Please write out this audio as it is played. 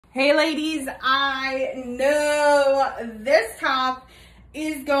Hey ladies, I know this top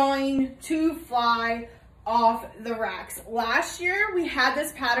is going to fly off the racks. Last year we had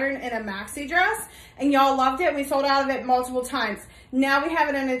this pattern in a maxi dress and y'all loved it. We sold out of it multiple times. Now we have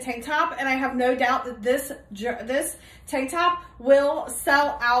it in a tank top and I have no doubt that this tank top will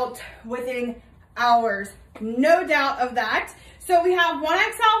sell out within hours. No doubt of that. So we have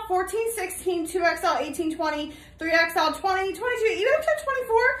 1XL, 14, 16, 2XL, 18, 20, 3XL, 20, 22, even up to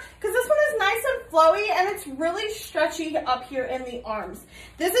 24, because this one is nice and flowy and it's really stretchy up here in the arms.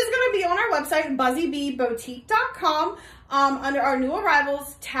 This is going to be on our website, buzzybeeboutique.com, under our new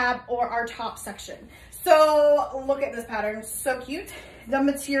arrivals tab or our top section. So look at this pattern, so cute. The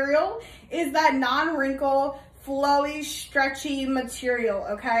material is that non-wrinkle, flowy, stretchy material,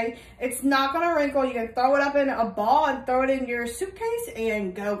 okay? It's not gonna wrinkle. You can throw it up in a ball and throw it in your suitcase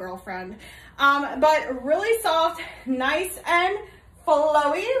and go, girlfriend. But really soft, nice and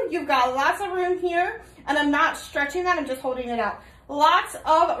flowy. You've got lots of room here, and I'm not stretching that, I'm just holding it out. Lots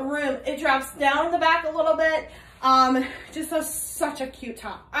of room. It drops down the back a little bit. Such a cute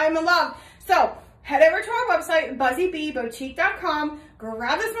top. I'm in love. So head over to our website, buzzybeeboutique.com.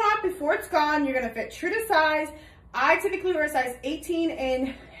 Grab this one up before it's gone. You're gonna fit true to size. I typically wear a size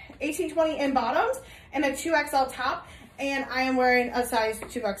 18, 20 in bottoms and a 2XL top. And I am wearing a size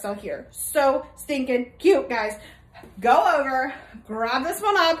 2XL here. So stinking cute, guys. Go over, grab this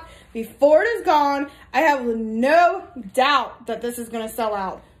one up before it is gone. I have no doubt that this is gonna sell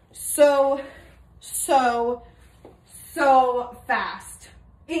out so fast.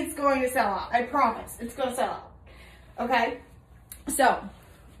 It's going to sell out. I promise. It's going to sell out. Okay? So,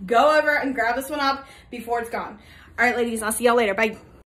 go over and grab this one up before it's gone. All right, ladies. I'll see y'all later. Bye.